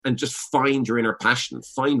and just find your inner passion,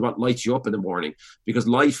 find what lights you up in the morning, because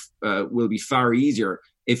life will be far easier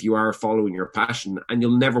if you are following your passion, and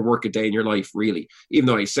you'll never work a day in your life, really. Even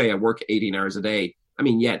though I say I work 18 hours a day, I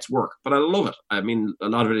mean, yeah, it's work, but I love it. I mean, a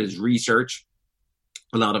lot of it is research.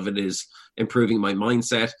 A lot of it is improving my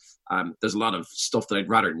mindset. There's a lot of stuff that I'd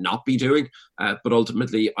rather not be doing, but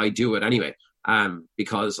ultimately I do it anyway,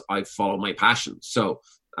 because I follow my passion. So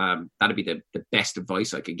that'd be the best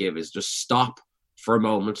advice I could give, is just stop for a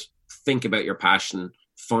moment, think about your passion,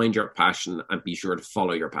 find your passion, and be sure to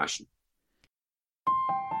follow your passion.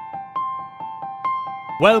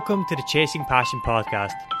 Welcome to the Chasing Passion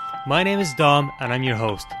podcast. My name is Dom and I'm your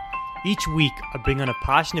host. Each week I bring on a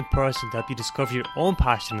passionate person to help you discover your own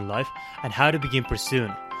passion in life and how to begin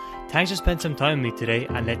pursuing it. Thanks for spending some time with me today,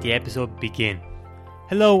 and let the episode begin.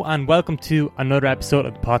 Hello and welcome to another episode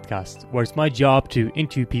of the podcast, where it's my job to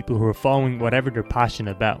interview people who are following whatever they're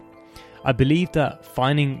passionate about. I believe that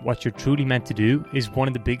finding what you're truly meant to do is one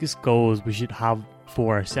of the biggest goals we should have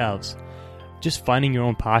for ourselves. Just finding your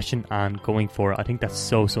own passion and going for it, I think that's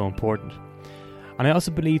so important. And I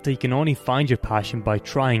also believe that you can only find your passion by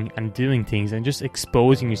trying and doing things and just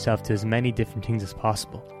exposing yourself to as many different things as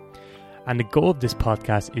possible. And the goal of this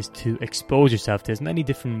podcast is to expose yourself to as many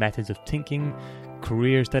different methods of thinking,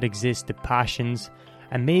 careers that exist, the passions,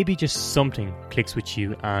 and maybe just something clicks with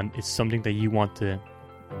you and it's something that you want to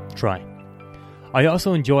try. I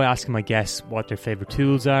also enjoy asking my guests what their favourite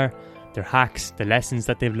tools are, their hacks, the lessons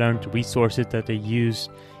that they've learned, the resources that they use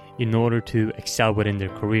in order to excel within their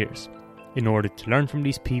careers, in order to learn from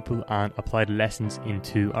these people and apply the lessons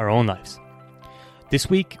into our own lives. This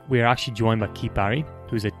week, we are actually joined by Keith Barry,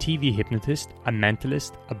 who is a TV hypnotist, a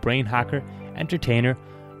mentalist, a brain hacker, entertainer,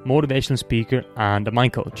 motivational speaker, and a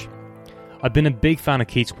mind coach. I've been a big fan of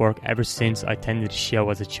Keith's work ever since I attended the show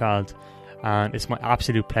as a child, and it's my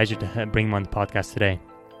absolute pleasure to bring him on the podcast today.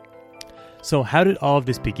 So how did all of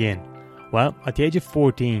this begin? Well, at the age of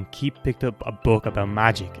 14, Keith picked up a book about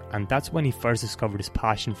magic, and that's when he first discovered his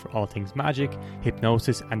passion for all things magic,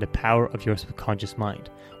 hypnosis, and the power of your subconscious mind,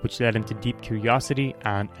 which led him to deep curiosity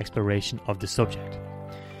and exploration of the subject.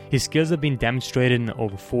 His skills have been demonstrated in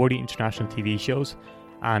over 40 international TV shows,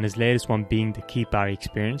 and his latest one being the Keith Barry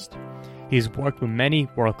Experience. He has worked with many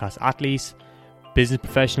world-class athletes, business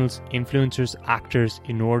professionals, influencers, actors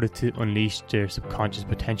in order to unleash their subconscious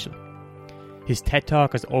potential. His TED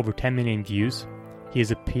Talk has over 10 million views. He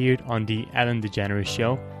has appeared on the Ellen DeGeneres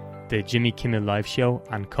Show, the Jimmy Kimmel Live Show,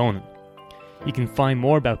 and Conan. You can find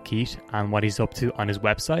more about Keith and what he's up to on his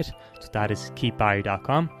website, so that is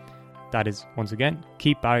keithbarry.com. That is, once again,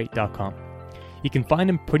 keithbarry.com. You can find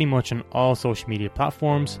him pretty much on all social media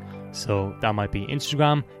platforms, so that might be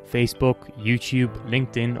Instagram, Facebook, YouTube,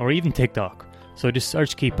 LinkedIn, or even TikTok. So just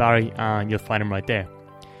search Keith Barry and you'll find him right there.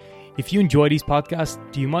 If you enjoy these podcasts,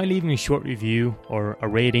 do you mind leaving a short review or a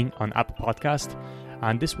rating on Apple Podcast?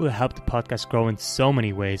 And this will help the podcast grow in so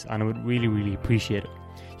many ways, and I would really appreciate it.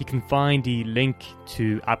 You can find the link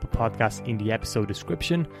to Apple Podcasts in the episode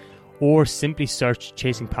description, or simply search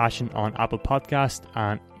Chasing Passion on Apple Podcast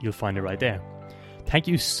and you'll find it right there. Thank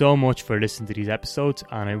you so much for listening to these episodes,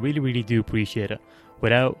 and I really do appreciate it.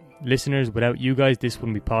 Without listeners, without you guys, this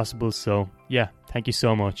wouldn't be possible, so yeah, thank you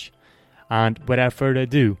so much. And without further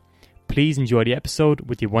ado, please enjoy the episode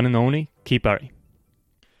with the one and only Keith Barry.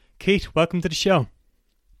 Keith, welcome to the show.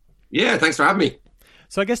 Yeah, thanks for having me.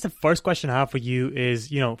 So I guess the first question I have for you is,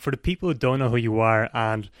 for the people who don't know who you are,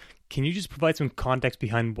 and can you just provide some context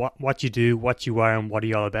behind what you do, what you are, and what are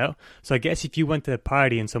you all about? So I guess if you went to a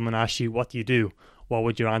party and someone asked you, what do you do? What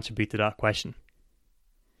would your answer be to that question?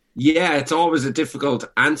 Yeah, it's always a difficult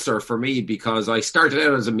answer for me because I started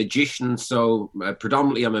out as a magician, so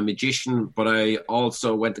predominantly I'm a magician, but I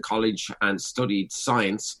also went to college and studied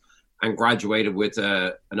science and graduated with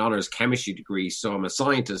an honours chemistry degree, so I'm a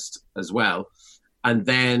scientist as well. And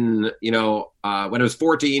then, when I was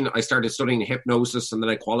 14, I started studying hypnosis, and then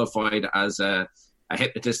I qualified as a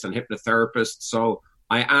hypnotist and hypnotherapist. So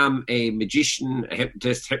I am a magician, a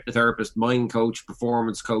hypnotist, hypnotherapist, mind coach,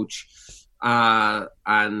 performance coach,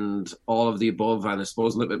 and all of the above, and I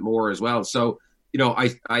suppose a little bit more as well. So,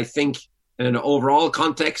 I think in an overall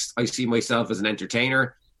context, I see myself as an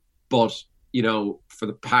entertainer, but, for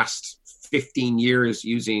the past 15 years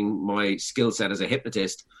using my skill set as a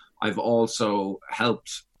hypnotist, I've also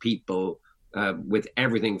helped people with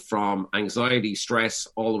everything from anxiety, stress,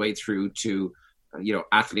 all the way through to,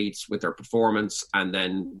 athletes with their performance, and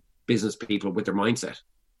then business people with their mindset.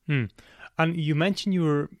 And you mentioned you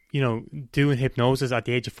were, doing hypnosis at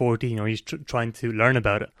the age of 14, or you're trying to learn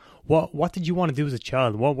about it. What did you want to do as a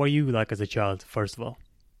child? What were you like as a child, first of all?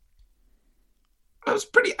 I was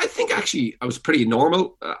pretty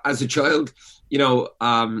normal as a child. You know,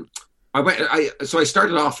 I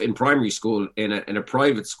started off in primary school in a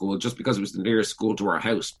private school just because it was the nearest school to our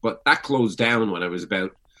house. But that closed down when I was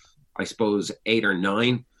about, I suppose, 8 or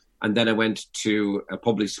 9. And then I went to a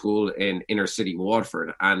public school in inner city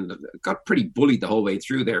Waterford and got pretty bullied the whole way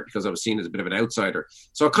through there because I was seen as a bit of an outsider.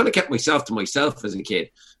 So I kind of kept myself to myself as a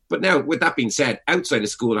kid. But now, with that being said, outside of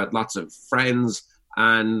school, I had lots of friends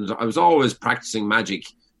and I was always practicing magic,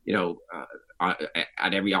 you know,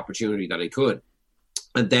 at every opportunity that I could.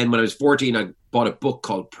 And then when I was 14, I bought a book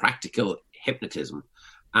called Practical Hypnotism.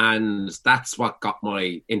 And that's what got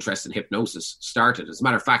my interest in hypnosis started. As a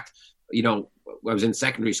matter of fact, you know, I was in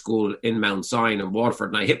secondary school in Mount Sion in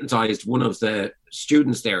Waterford, and I hypnotized one of the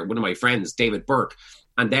students there, one of my friends, David Burke.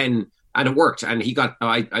 And it worked. And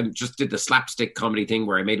I just did the slapstick comedy thing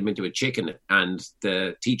where I made him into a chicken and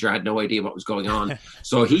the teacher had no idea what was going on.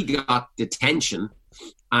 So he got detention.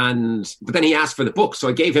 But then he asked for the book. So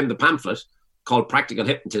I gave him the pamphlet called Practical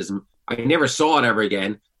Hypnotism. I never saw it ever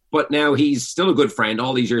again. But now he's still a good friend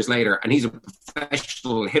all these years later, and he's a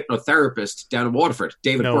professional hypnotherapist down in Waterford,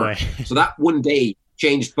 David Burke. So that one day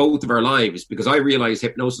changed both of our lives because I realized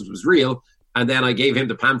hypnosis was real, and then I gave him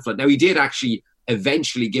the pamphlet. Now, he did actually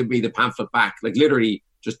eventually give me the pamphlet back, like literally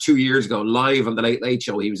just 2 years ago, live on the Late Late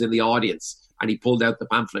Show. He was in the audience, and he pulled out the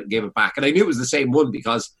pamphlet and gave it back. And I knew it was the same one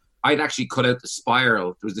because I'd actually cut out the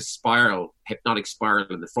spiral. There was this spiral, hypnotic spiral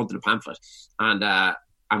in the front of the pamphlet,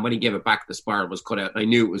 and when he gave it back, the spiral was cut out. I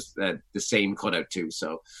knew it was the same cutout too.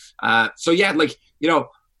 So yeah, like, you know,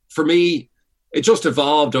 for me, it just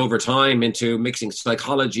evolved over time into mixing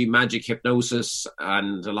psychology, magic, hypnosis,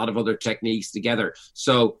 and a lot of other techniques together.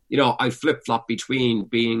 So, you know, I flip-flop between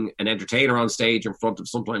being an entertainer on stage in front of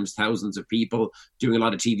sometimes thousands of people, doing a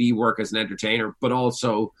lot of TV work as an entertainer, but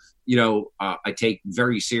also, you know, I take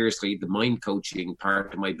very seriously the mind coaching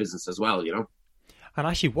part of my business as well, you know. And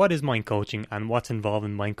actually, what is mind coaching and what's involved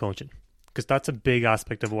in mind coaching? Because that's a big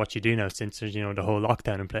aspect of what you do now since there's, you know, the whole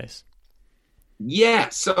lockdown in place. Yeah.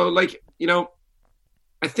 So, like, you know,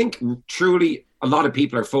 I think truly a lot of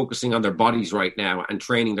people are focusing on their bodies right now and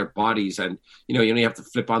training their bodies. And, you know, you only have to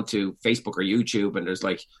flip onto Facebook or YouTube and there's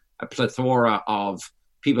like a plethora of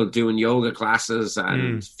people doing yoga classes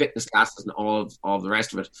and fitness classes and all of the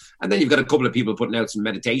rest of it. And then you've got a couple of people putting out some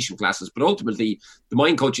meditation classes. But ultimately, the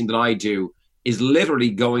mind coaching that I do is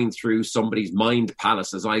literally going through somebody's mind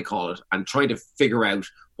palace, as I call it, and trying to figure out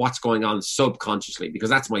what's going on subconsciously,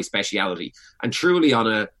 because that's my speciality. And truly on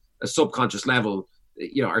a subconscious level,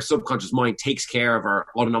 you know, our subconscious mind takes care of our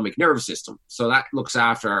autonomic nervous system. So that looks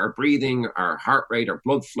after our breathing, our heart rate, our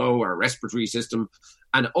blood flow, our respiratory system.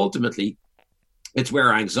 And ultimately, it's where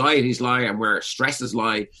our anxieties lie and where our stresses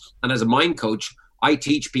lie. And as a mind coach, I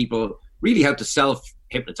teach people really how to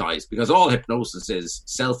self-hypnotize, because all hypnosis is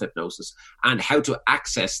self-hypnosis, and how to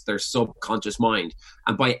access their subconscious mind.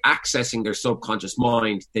 And by accessing their subconscious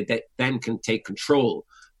mind, they then can take control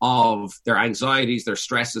of their anxieties, their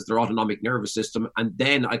stresses, their autonomic nervous system. And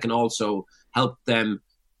then I can also help them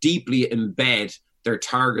deeply embed their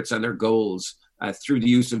targets and their goals through the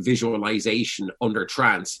use of visualization under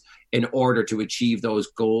trance in order to achieve those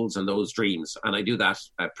goals and those dreams. And I do that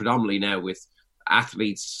predominantly now with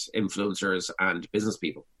athletes, influencers, and business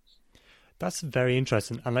people. That's very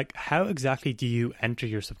interesting. And like, how exactly do you enter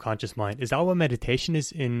your subconscious mind? Is that what meditation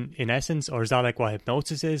is in essence, or is that like what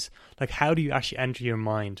hypnosis is? Like, how do you actually enter your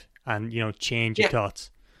mind and, you know, change your thoughts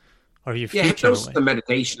or your future? Hypnosis and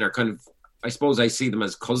meditation are kind of, I suppose I see them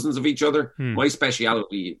as cousins of each other. My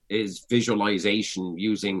speciality is visualization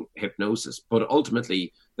using hypnosis, but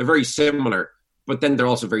ultimately they're very similar, but then they're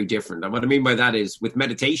also very different. And what I mean by that is, with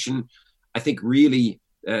meditation, I think really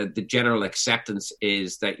the general acceptance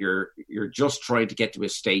is that you're just trying to get to a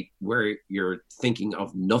state where you're thinking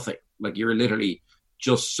of nothing. Like, you're literally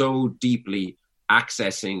just so deeply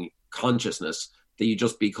accessing consciousness that you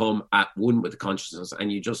just become at one with the consciousness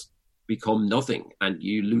and you just become nothing and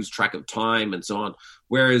you lose track of time and so on.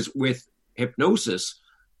 Whereas with hypnosis,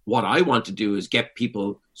 what I want to do is get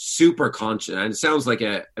people super conscious. And it sounds like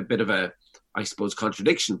a bit of a, I suppose,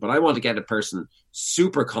 contradiction, but I want to get a person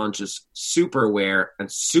super conscious, super aware,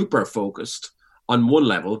 and super focused on one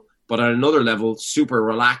level, but on another level, super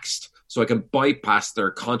relaxed, so I can bypass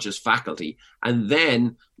their conscious faculty. And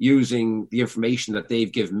then using the information that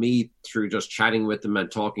they've given me through just chatting with them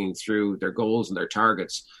and talking through their goals and their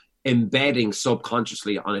targets, embedding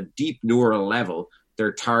subconsciously on a deep neural level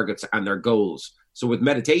their targets and their goals. So with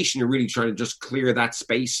meditation, you're really trying to just clear that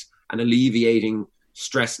space and alleviating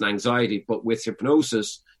stress and anxiety. But with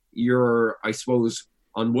hypnosis, you're, I suppose,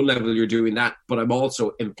 on one level you're doing that, but I'm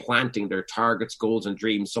also implanting their targets, goals, and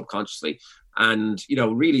dreams subconsciously. And,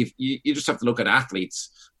 really, you just have to look at athletes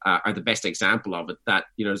are the best example of it, that,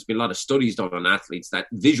 there's been a lot of studies done on athletes that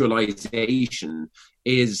visualization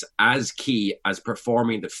is as key as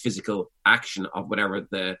performing the physical action of whatever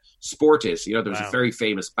the sport is. There was a very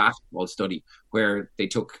famous basketball study where they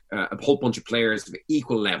took a whole bunch of players of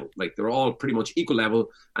equal level, like they're all pretty much equal level,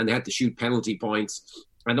 and they had to shoot penalty points.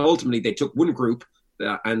 And ultimately they took one group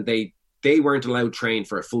and they weren't allowed to train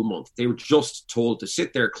for a full month. They were just told to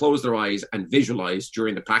sit there, close their eyes, and visualize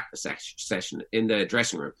during the practice session in the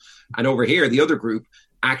dressing room. And over here, the other group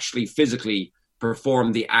actually physically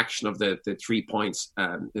performed the action of the 3 points,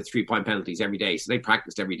 the 3-point penalties every day. So they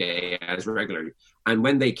practiced every day as regularly. And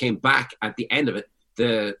when they came back at the end of it,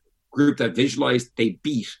 the group that visualized, they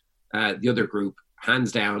beat the other group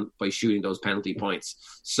hands down by shooting those penalty points.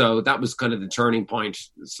 So that was kind of the turning point,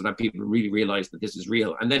 so that people really realized that this is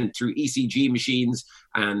real. And then through ECG machines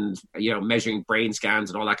and, measuring brain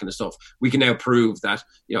scans and all that kind of stuff, we can now prove that,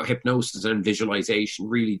 hypnosis and visualization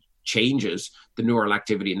really changes the neural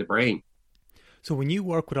activity in the brain. So when you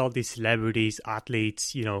work with all these celebrities,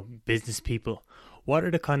 athletes, business people, what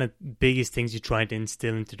are the kind of biggest things you're trying to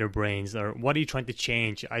instill into their brains? Or what are you trying to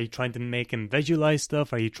change? Are you trying to make them visualize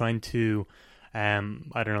stuff? Are you trying to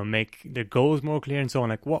make their goals more clear and so on?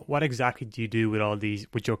 Like what exactly do you do with all these,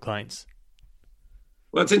 with your clients?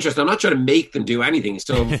 Well, it's interesting. I'm not trying to make them do anything.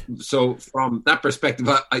 So from that perspective,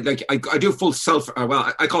 I do full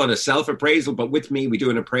I call it a self-appraisal, but with me, we do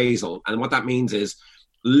an appraisal. And what that means is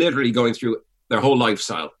literally going through their whole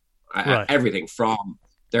lifestyle, right. Everything from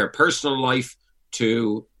their personal life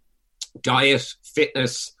to diet,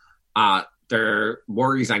 fitness, their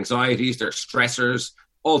worries, anxieties, their stressors,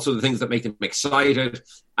 also the things that make them excited.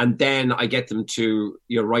 And then I get them to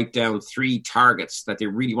write down 3 targets that they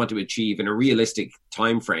really want to achieve in a realistic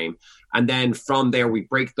time frame. And then from there, we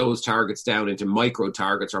break those targets down into micro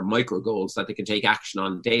targets or micro goals that they can take action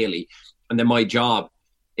on daily. And then my job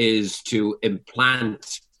is to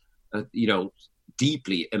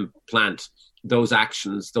deeply implant those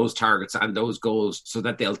actions, those targets and those goals so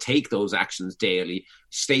that they'll take those actions daily,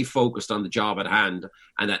 stay focused on the job at hand,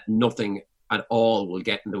 and that nothing at all will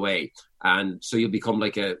get in the way. And so you'll become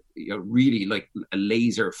like really like a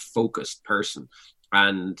laser focused person.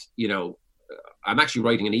 And, I'm actually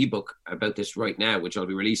writing an ebook about this right now, which I'll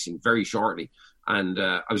be releasing very shortly. And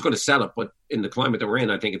I was going to sell it, but in the climate that we're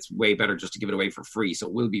in, I think it's way better just to give it away for free. So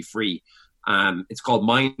it will be free. It's called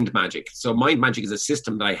Mind Magic. So Mind Magic is a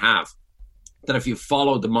system that I have that if you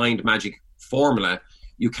follow the Mind Magic formula,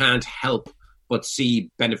 you can't help but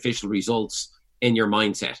see beneficial results in your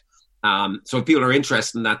mindset. So if people are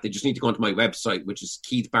interested in that, they just need to go onto my website, which is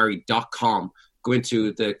keithbarry.com, go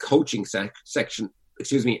into the coaching section,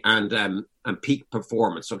 and peak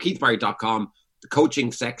performance. So keithbarry.com, the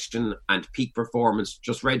coaching section and peak performance,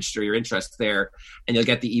 just register your interest there and you'll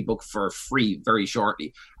get the ebook for free very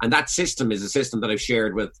shortly. And that system is a system that I've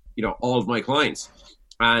shared with, all of my clients,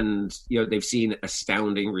 and, they've seen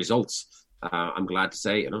astounding results. I'm glad to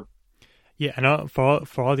say, Yeah, and for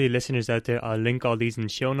all the listeners out there, I'll link all these in the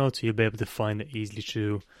show notes so you'll be able to find it easily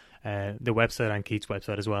through the website and Keith's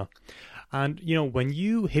website as well. And, when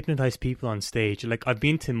you hypnotize people on stage, like I've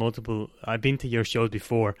been to your shows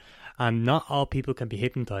before, and not all people can be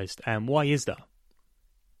hypnotized. Why is that?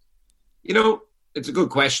 It's a good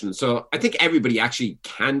question. So I think everybody actually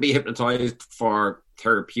can be hypnotized for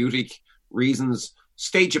therapeutic reasons.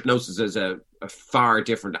 Stage hypnosis is a far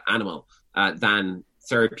different animal than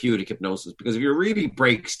therapeutic hypnosis, because if you really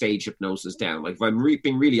break stage hypnosis down, like if I'm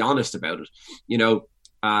being really honest about it,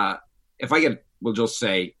 if I get, we'll just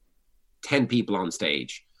say 10 people on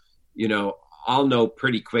stage, I'll know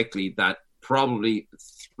pretty quickly that probably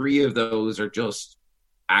 3 of those are just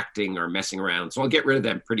acting or messing around. So I'll get rid of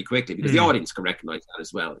them pretty quickly, because the audience can recognize that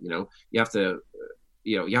as well. You have to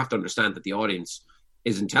understand that the audience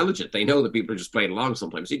is intelligent. They know that people are just playing along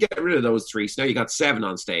sometimes. So you get rid of those 3. So now you got 7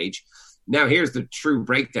 on stage. Now, here's the true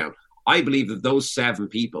breakdown. I believe that those 7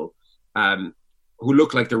 people who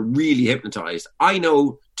look like they're really hypnotized, I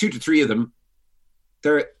know 2 to 3 of them,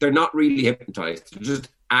 they're not really hypnotized. They're just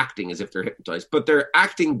acting as if they're hypnotized. But they're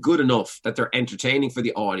acting good enough that they're entertaining for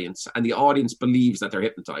the audience, and the audience believes that they're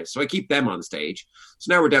hypnotized. So I keep them on stage.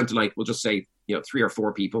 So now we're down to we'll just say, 3 or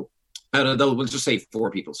 4 people. Out of those, we'll just say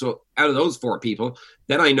 4 people. So out of those 4 people,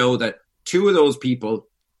 then I know that 2 of those people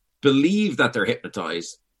believe that they're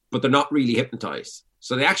hypnotized, but they're not really hypnotized.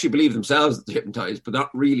 So they actually believe themselves that they're hypnotized, but not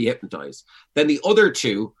really hypnotized. Then the other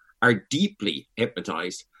 2 are deeply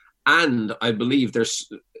hypnotized. And I believe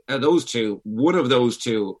there's those 2, one of those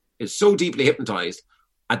 2 is so deeply hypnotized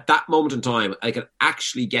at that moment in time, I can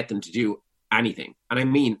actually get them to do anything. And I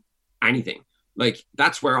mean anything. Like,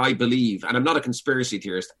 that's where I believe, and I'm not a conspiracy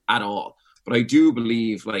theorist at all, but I do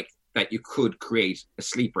believe like that you could create a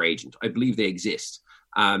sleeper agent. I believe they exist.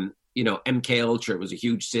 MK Ultra was a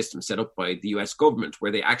huge system set up by the US government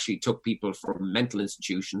where they actually took people from mental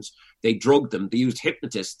institutions, they drugged them, they used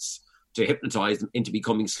hypnotists to hypnotize them into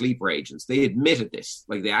becoming sleeper agents. They admitted this,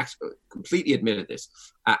 like they actually completely admitted this.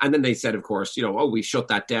 And then they said, of course, we shut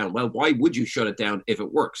that down. Well, why would you shut it down if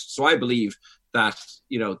it works? So I believe that,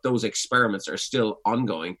 those experiments are still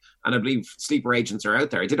ongoing. And I believe sleeper agents are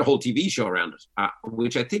out there. I did a whole TV show around it,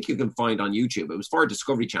 which I think you can find on YouTube. It was for a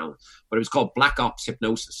Discovery Channel, but it was called Black Ops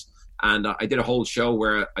Hypnosis. And I did a whole show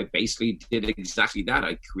where I basically did exactly that.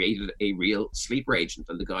 I created a real sleeper agent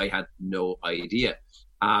and the guy had no idea.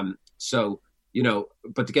 But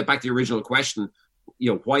to get back to the original question,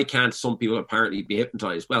 why can't some people apparently be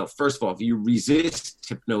hypnotized? Well, first of all, if you resist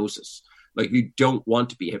hypnosis, like you don't want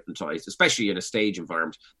to be hypnotized, especially in a stage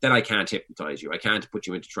environment, then I can't hypnotize you. I can't put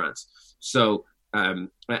you into trance. So, and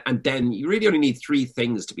then you really only need three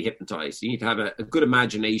things to be hypnotized. You need to have a good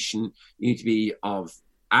imagination. You need to be of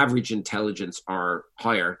average intelligence or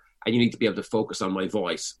higher, and you need to be able to focus on my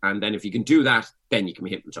voice. And then if you can do that, then you can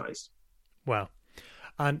be hypnotized. Wow.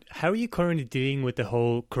 And how are you currently dealing with the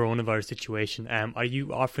whole coronavirus situation? Are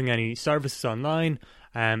you offering any services online,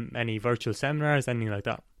 any virtual seminars, anything like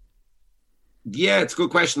that? Yeah, it's a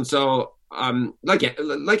good question. So, like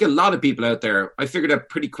a lot of people out there, I figured out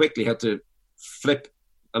pretty quickly how to flip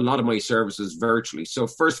a lot of my services virtually. So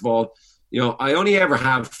first of all, I only ever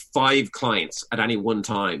have 5 clients at any one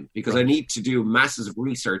time because I need to do massive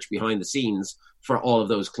research behind the scenes for all of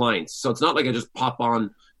those clients. So it's not like I just pop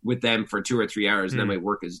on with them for 2 or 3 hours and then my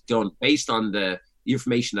work is done. Based on the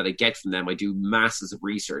information that I get from them, I do masses of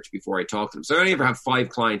research before I talk to them. So I only ever have 5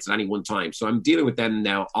 clients at any one time. So I'm dealing with them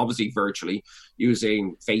now, obviously virtually,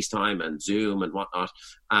 using FaceTime and Zoom and whatnot.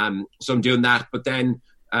 So I'm doing that. But then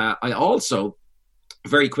I also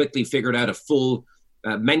very quickly figured out a full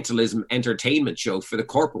mentalism entertainment show for the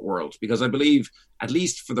corporate world, because I believe, at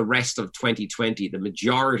least for the rest of 2020, the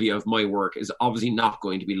majority of my work is obviously not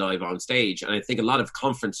going to be live on stage. And I think a lot of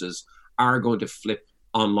conferences are going to flip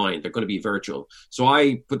online. They're going to be virtual. So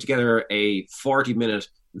I put together a 40-minute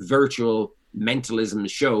virtual mentalism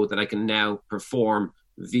show that I can now perform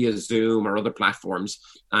via Zoom or other platforms.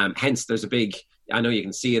 Hence, there's a big, I know you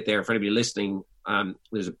can see it there for anybody listening.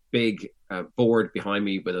 There's a big board behind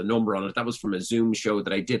me with a number on it. That was from a Zoom show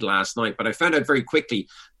that I did last night. But I found out very quickly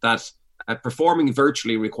that performing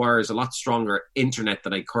virtually requires a lot stronger internet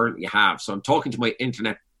than I currently have. So I'm talking to my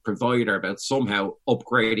internet provider about somehow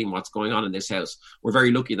upgrading what's going on in this house. We're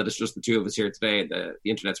very lucky that it's just the two of us here today. The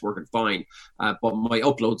internet's working fine, but my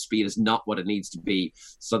upload speed is not what it needs to be.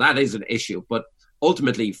 So that is an issue. But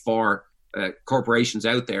ultimately, for corporations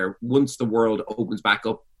out there, once the world opens back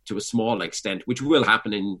up to a small extent, which will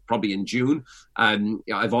happen probably in June,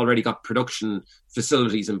 I've already got production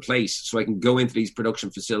facilities in place, so I can go into these production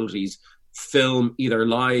facilities, film either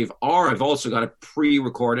live, or I've also got a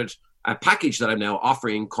pre-recorded package that I'm now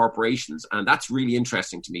offering corporations, and that's really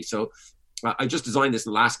interesting to me. So I just designed this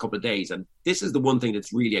in the last couple of days, and this is the one thing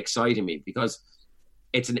that's really exciting me, because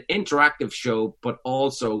it's an interactive show, but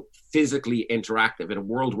also physically interactive in a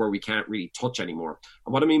world where we can't really touch anymore.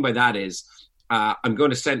 And what I mean by that is, I'm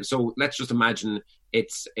going to send, so let's just imagine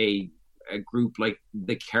it's a group like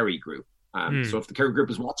the Kerry Group. So if the Kerry Group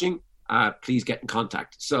is watching, please get in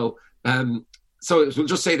contact. So we'll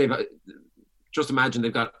just say just imagine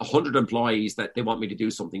they've got 100 employees that they want me to do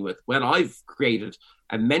something with. Well, I've created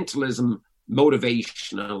a mentalism,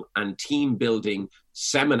 motivational and team building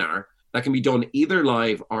seminar that can be done either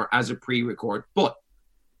live or as a pre-record, but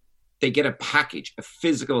they get a package, a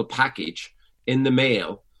physical package in the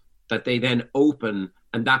mail that they then open,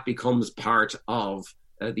 and that becomes part of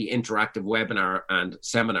the interactive webinar and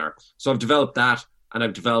seminar. So I've developed that, and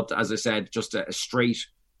I've developed, as I said, just a straight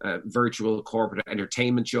virtual corporate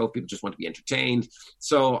entertainment show if people just want to be entertained.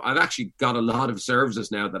 So I've actually got a lot of services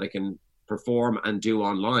now that I can perform and do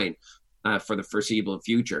online for the foreseeable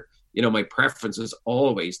future. My preference is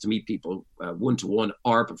always to meet people one-to-one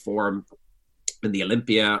or perform in the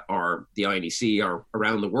Olympia or the INEC or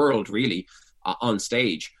around the world, really, on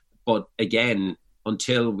stage. But again,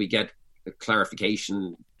 until we get a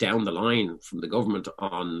clarification down the line from the government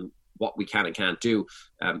on what we can and can't do,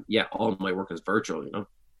 all my work is virtual,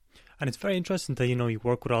 And it's very interesting that, you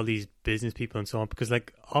work with all these business people and so on, because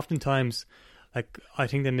oftentimes, I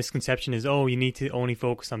think the misconception is, you need to only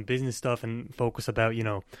focus on business stuff and focus about,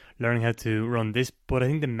 learning how to run this. But I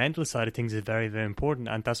think the mental side of things is very, very important.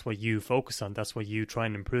 And that's what you focus on. That's what you try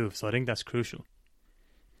and improve. So I think that's crucial.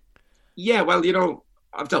 Yeah, well,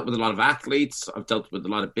 I've dealt with a lot of athletes. I've dealt with a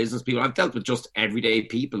lot of business people. I've dealt with just everyday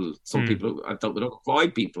people. Some people, I've dealt with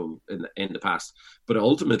unemployed people in the past. But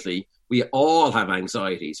ultimately, we all have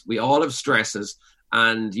anxieties. We all have stresses.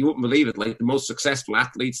 And you wouldn't believe it, like the most successful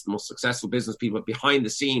athletes, the most successful business people behind the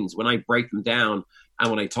scenes, when I break them down and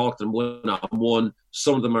when I talk to them one-on-one,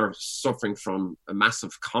 some of them are suffering from a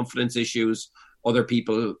massive confidence issues. Other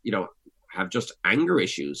people, have just anger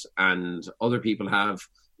issues, and other people have,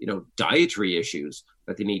 dietary issues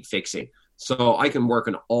that they need fixing. So I can work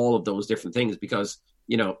on all of those different things because,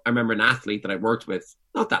 I remember an athlete that I worked with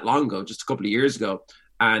not that long ago, just a couple of years ago,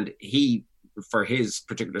 and he, for his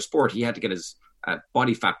particular sport, he had to get his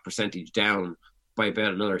body fat percentage down by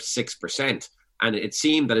about another 6%. And it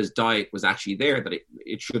seemed that his diet was actually there, that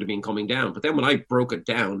it should have been coming down. But then when I broke it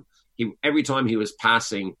down, every time he was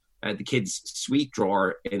passing the kid's sweet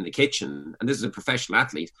drawer in the kitchen, and this is a professional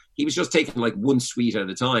athlete, he was just taking like one sweet at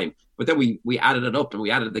a time. But then we added it up and we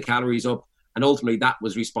added the calories up. And ultimately that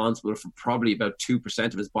was responsible for probably about 2%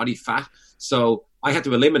 of his body fat. So I had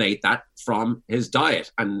to eliminate that from his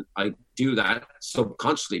diet. And I do that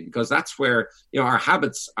subconsciously because that's where, our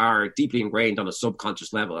habits are deeply ingrained on a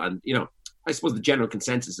subconscious level. And, I suppose the general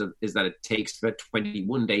consensus is that it takes about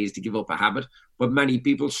 21 days to give up a habit, but many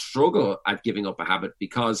people struggle at giving up a habit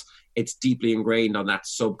because it's deeply ingrained on that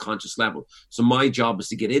subconscious level. So my job is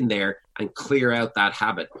to get in there and clear out that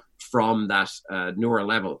habit from that neural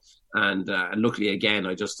level. And luckily, again,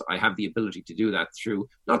 I have the ability to do that through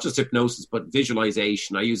not just hypnosis, but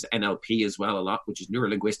visualization. I use NLP as well a lot, which is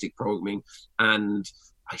neuro-linguistic programming. And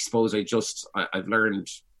I suppose I've learned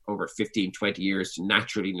over 15, 20 years to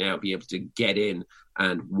naturally now be able to get in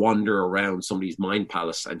and wander around somebody's mind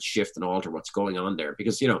palace and shift and alter what's going on there.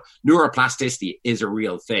 Because, neuroplasticity is a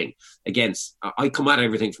real thing. Again, I come at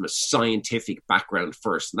everything from a scientific background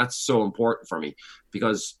first. And that's so important for me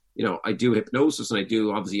because, I do hypnosis and I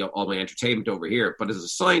do obviously all my entertainment over here. But as a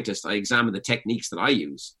scientist, I examine the techniques that I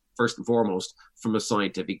use first and foremost from a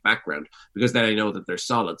scientific background, because then I know that they're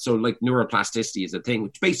solid. So like neuroplasticity is a thing,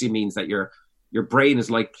 which basically means that your brain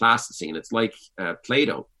is like plasticine. It's like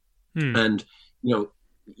Play-Doh. And,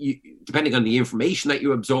 depending on the information that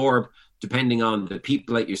you absorb, depending on the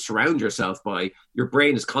people that you surround yourself by, your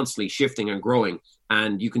brain is constantly shifting and growing.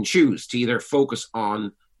 And you can choose to either focus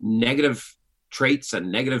on negative traits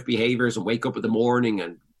and negative behaviors and wake up in the morning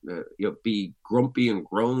and be grumpy and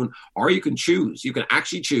groan, or you can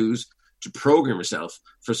actually choose to program yourself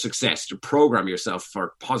for success, to program yourself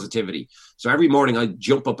for positivity. So every morning I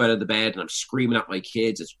jump up out of the bed and I'm screaming at my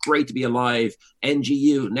kids, it's great to be alive,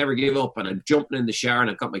 NGU, never give up. And I'm jumping in the shower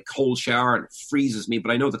and I've got my cold shower and it freezes me.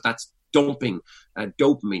 But I know that that's dumping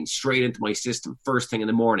dopamine straight into my system first thing in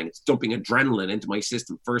the morning. It's dumping adrenaline into my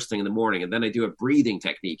system first thing in the morning. And then I do a breathing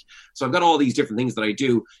technique. So I've got all these different things that I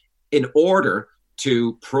do in order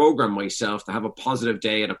to program myself to have a positive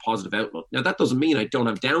day and a positive outlook. Now, that doesn't mean I don't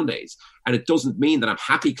have down days. And it doesn't mean that I'm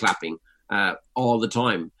happy clapping all the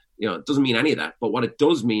time. It doesn't mean any of that. But what it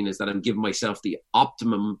does mean is that I'm giving myself the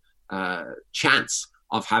optimum chance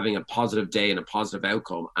of having a positive day and a positive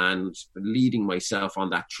outcome and leading myself on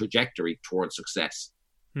that trajectory towards success.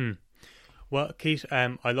 Well, Keith,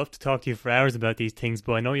 I'd love to talk to you for hours about these things,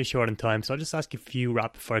 but I know you're short on time. So I'll just ask you a few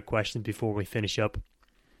rapid fire questions before we finish up.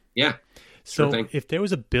 Yeah. So if there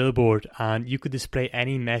was a billboard and you could display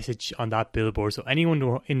any message on that billboard, so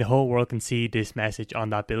anyone in the whole world can see this message on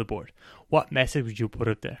that billboard, what message would you put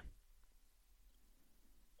up there?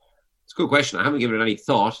 It's a good question. I haven't given it any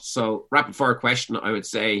thought. So rapid fire question, I would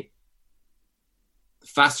say the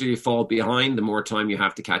faster you fall behind, the more time you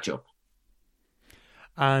have to catch up.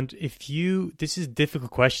 And this is a difficult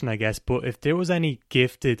question, I guess, but if there was any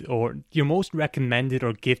gifted or your most recommended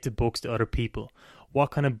or gifted books to other people,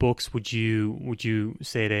 what kind of books would you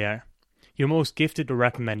say they are? Your most gifted or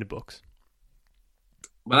recommended books?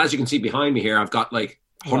 Well, as you can see behind me here, I've got like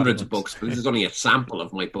hundreds of books, but this is only a sample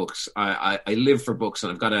of my books. I live for books,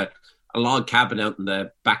 and I've got a log cabin out in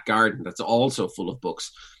the back garden that's also full of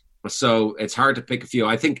books. So it's hard to pick a few.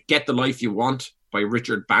 I think Get the Life You Want by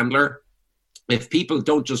Richard Bandler. If people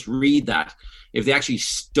don't just read that, if they actually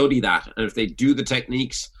study that, and if they do the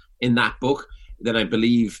techniques in that book, then I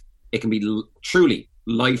believe it can be truly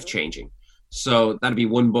life-changing. So that'd be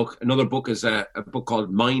one book. Another book is a book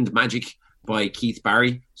called Mind Magic by Keith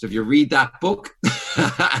Barry. So if you read that book,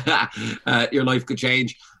 your life could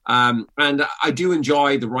change. And I do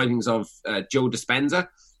enjoy the writings of Joe Dispenza.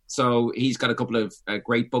 So he's got a couple of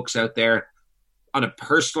great books out there. On a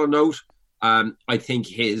personal note, I think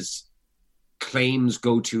his claims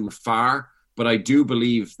go too far. But I do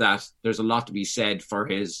believe that there's a lot to be said for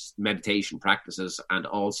his meditation practices and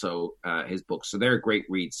also his books. So they're a great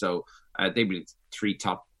read. So they be 3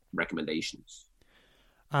 top recommendations.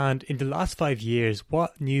 And in the last 5 years,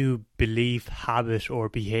 what new belief, habit, or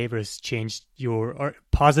behavior has changed or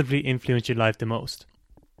positively influenced your life the most?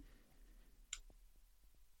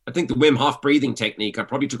 I think the Wim Hof breathing technique, I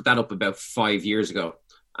probably took that up about 5 years ago.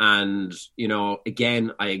 And,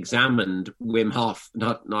 again, I examined Wim Hof,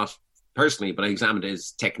 not personally, but I examined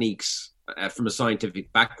his techniques from a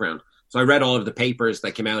scientific background. So I read all of the papers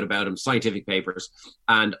that came out about him, scientific papers.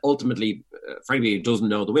 And ultimately, for anybody who doesn't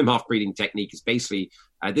know, the Wim Hof breathing technique is basically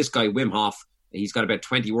this guy, Wim Hof. He's got about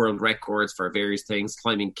 20 world records for various things,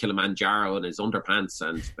 climbing Kilimanjaro in his underpants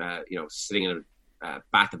and, sitting in a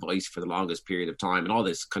bath of ice for the longest period of time and all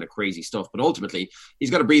this kind of crazy stuff. But ultimately,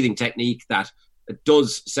 he's got a breathing technique that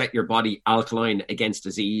does set your body alkaline against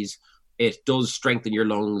disease. It does strengthen your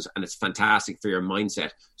lungs, and it's fantastic for your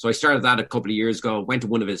mindset. So I started that a couple of years ago, went to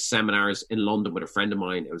one of his seminars in London with a friend of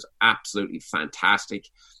mine. It was absolutely fantastic.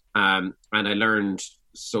 And I learned,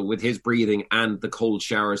 so with his breathing and the cold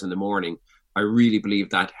showers in the morning, I really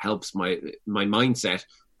believe that helps my mindset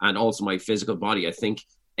and also my physical body. I think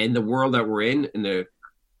in the world that we're in the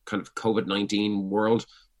kind of COVID-19 world,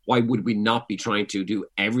 why would we not be trying to do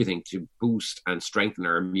everything to boost and strengthen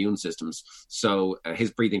our immune systems? So his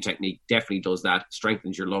breathing technique definitely does that,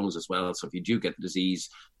 strengthens your lungs as well. So if you do get the disease,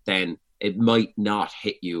 then it might not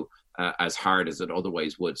hit you as hard as it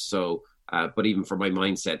otherwise would. So, but even for my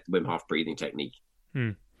mindset, the Wim Hof breathing technique.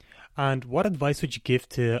 And what advice would you give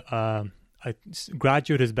to a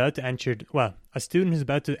graduate who's about to enter, a student who's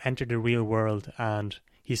about to enter the real world and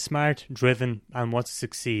he's smart, driven, and wants to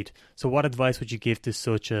succeed? So what advice would you give to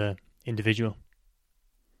such a individual?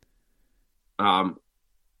 I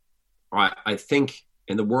think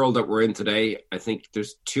in the world that we're in today, I think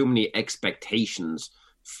there's too many expectations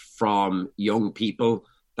from young people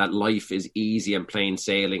that life is easy and plain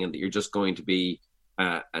sailing and that you're just going to be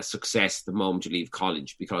a success the moment you leave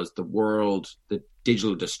college, because the world, the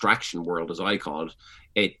digital distraction world, as I call it,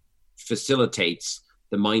 it facilitates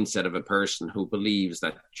the mindset of a person who believes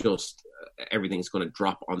that just everything's going to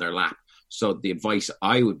drop on their lap. So the advice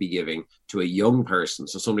I would be giving to a young person,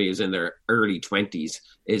 so somebody who's in their early 20s,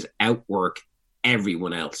 is outwork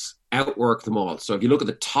everyone else. Outwork them all. So if you look at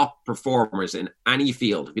the top performers in any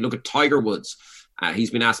field, if you look at Tiger Woods,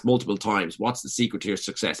 he's been asked multiple times, what's the secret to your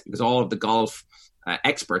success? Because all of the golf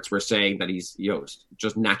experts were saying that he's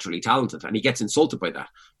just naturally talented. And he gets insulted by that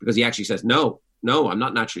because he actually says, no, I'm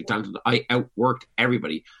not naturally talented. I outworked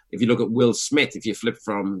everybody. If you look at Will Smith, if you flip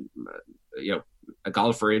from, a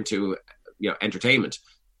golfer into, entertainment,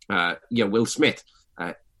 Will Smith,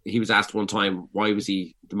 he was asked one time, why was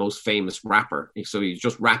he the most famous rapper? So he was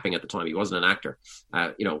just rapping at the time. He wasn't an actor.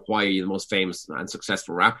 Why are you the most famous and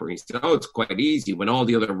successful rapper? And he said, it's quite easy. When all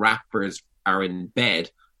the other rappers are in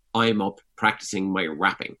bed, I'm up practicing my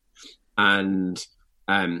rapping. And,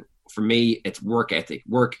 for me, it's work ethic.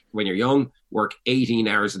 Work when you're young, work 18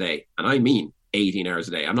 hours a day. And I mean 18 hours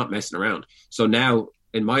a day. I'm not messing around. So now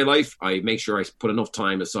in my life, I make sure I put enough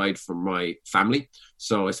time aside for my family.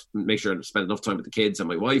 So I make sure I spend enough time with the kids and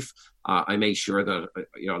my wife. I make sure that,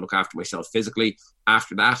 I look after myself physically.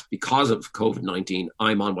 After that, because of COVID-19,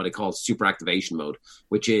 I'm on what I call super activation mode,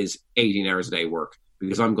 which is 18 hours a day work,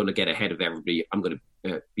 because I'm going to get ahead of everybody. I'm going to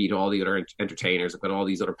beat all the other entertainers. I've got all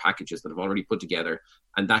these other packages that I've already put together,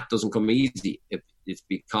 and that doesn't come easy. It's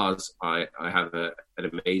because I have an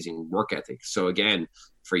amazing work ethic. So again,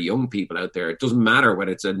 for young people out there, it doesn't matter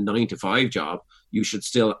whether it's a 9-to-5 job. You should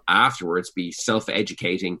still afterwards be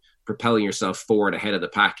self-educating, propelling yourself forward ahead of the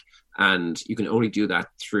pack, and you can only do that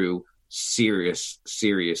through serious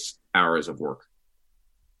hours of work.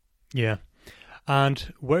 Yeah.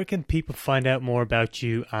 And where can people find out more about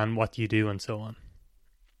you and what you do and so on?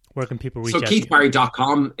 Where can people reach out to you? So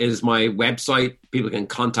keithbarry.com is my website. People can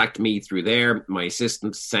contact me through there. My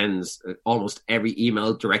assistant sends almost every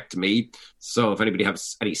email direct to me. So if anybody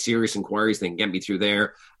has any serious inquiries, they can get me through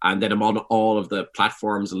there. And then I'm on all of the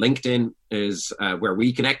platforms. LinkedIn is where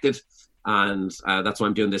we connected. And that's why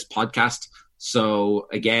I'm doing this podcast. So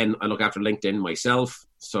again, I look after LinkedIn myself.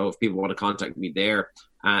 So if people want to contact me there.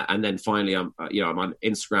 And then finally, I'm on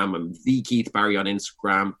Instagram. I'm the Keith Barry on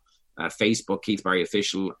Instagram. Facebook, Keith Barry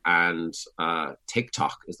Official, and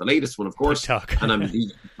TikTok is the latest one, of course. TikTok. And I'm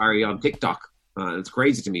the Barry on TikTok. It's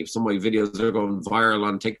crazy to me. Some of my videos are going viral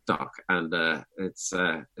on TikTok, and it's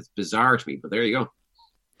bizarre to me. But there you go.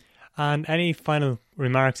 And any final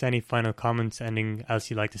remarks, any final comments, anything else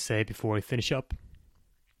you'd like to say before we finish up?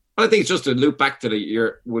 I think it's just to loop back to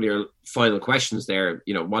one of your final questions there.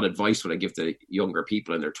 What advice would I give to younger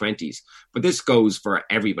people in their 20s? But this goes for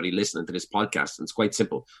everybody listening to this podcast. And it's quite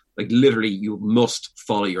simple. Like literally, you must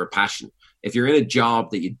follow your passion. If you're in a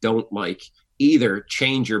job that you don't like, either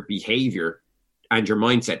change your behavior and your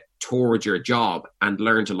mindset towards your job and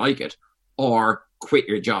learn to like it, or quit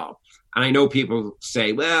your job. And I know people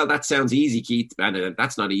say, well, that sounds easy, Keith. And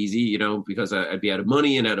that's not easy, because I'd be out of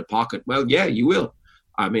money and out of pocket. Well, yeah, you will.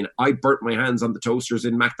 I mean, I burnt my hands on the toasters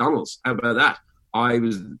in McDonald's. How about that? I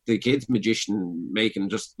was the kids magician making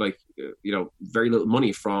just very little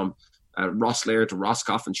money from Rosslare to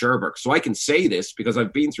Roscoff and Sherbrooke. So I can say this because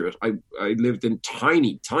I've been through it. I lived in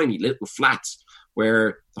tiny, tiny little flats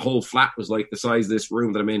where the whole flat was like the size of this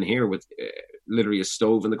room that I'm in here with literally a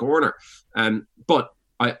stove in the corner. But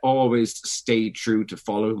I always stayed true to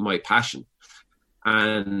follow my passion.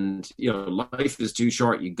 And, life is too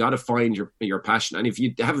short. You got to find your passion. And if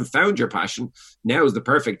you haven't found your passion, now is the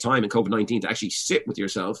perfect time in COVID-19 to actually sit with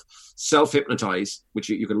yourself, self-hypnotize, which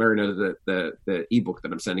you can learn out of the ebook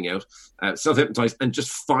that I'm sending out, self-hypnotize and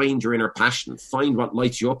just find your inner passion. Find what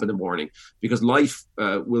lights you up in the morning, because life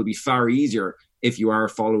will be far easier if you are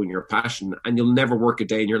following your passion, and you'll never work a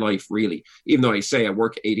day in your life, really. Even though I say I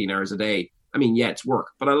work 18 hours a day, I mean, yeah, it's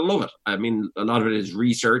work, but I love it. I mean, a lot of it is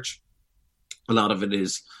research. A lot of it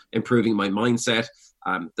is improving my mindset.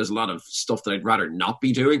 There's a lot of stuff that I'd rather not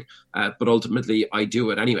be doing, but ultimately I do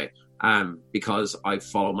it anyway because I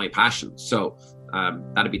follow my passion. So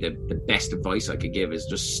that'd be the best advice I could give, is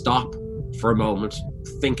just stop for a moment,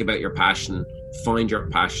 think about your passion, find your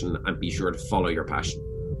passion, and be sure to follow your passion.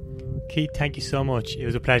 Keith, thank you so much. It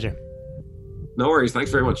was a pleasure. No worries.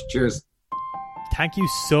 Thanks very much. Cheers. Thank you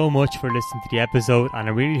so much for listening to the episode, and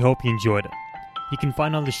I really hope you enjoyed it. You can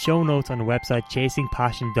find all the show notes on the website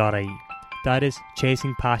chasingpassion.ie. That is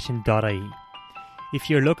chasingpassion.ie. If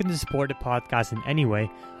you're looking to support the podcast in any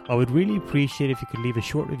way, I would really appreciate if you could leave a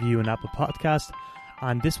short review on Apple Podcasts,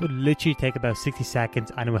 and this would literally take about 60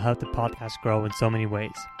 seconds and it will help the podcast grow in so many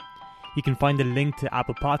ways. You can find the link to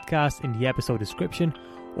Apple Podcasts in the episode description,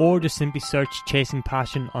 or just simply search Chasing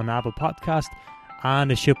Passion on Apple Podcast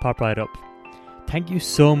and it should pop right up. Thank you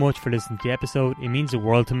so much for listening to the episode. It means the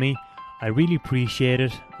world to me. I really appreciate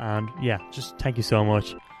it, and yeah, just thank you so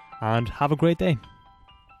much, and have a great day.